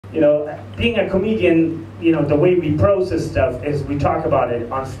you know, being a comedian, you know, the way we process stuff is we talk about it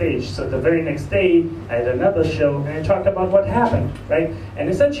on stage. So the very next day, I had another show and I talked about what happened, right? And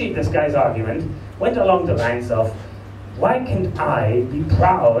essentially this guy's argument went along the lines of, why can't I be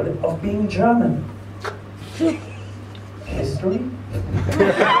proud of being German? History?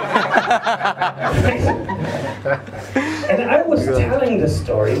 And I was telling the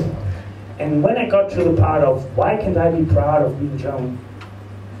story, and when I got to the part of why can't I be proud of being German,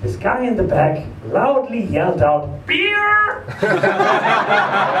 this guy in the back loudly yelled out, beer!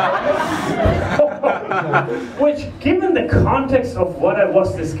 Which, given the context of what I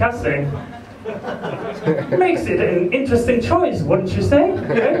was discussing, makes it an interesting choice, wouldn't you say?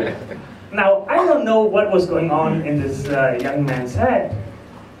 Right? Now, I don't know what was going on in this young man's head,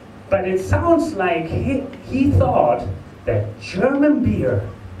 but it sounds like he thought that German beer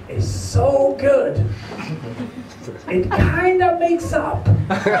is so good, it kind of makes up for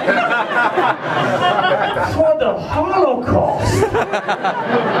the Holocaust.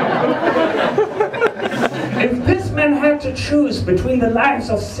 If this man had to choose between the lives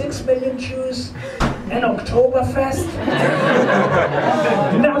of 6 million Jews and Oktoberfest,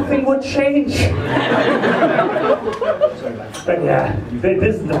 nothing would change. But yeah,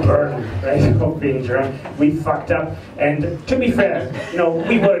 this is the burden, right, of being German. We fucked up, and to be fair, you know,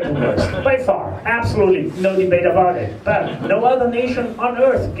 we were the worst, by far, absolutely, no debate about it. But no other nation on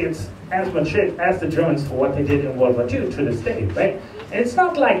earth gets as much shit as the Germans for what they did in World War II to this day, right? And it's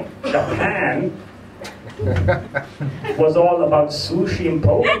not like Japan was all about sushi and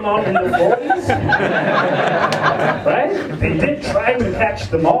Pokemon in the 40s. Right? They did try to catch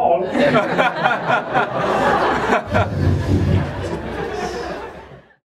them all.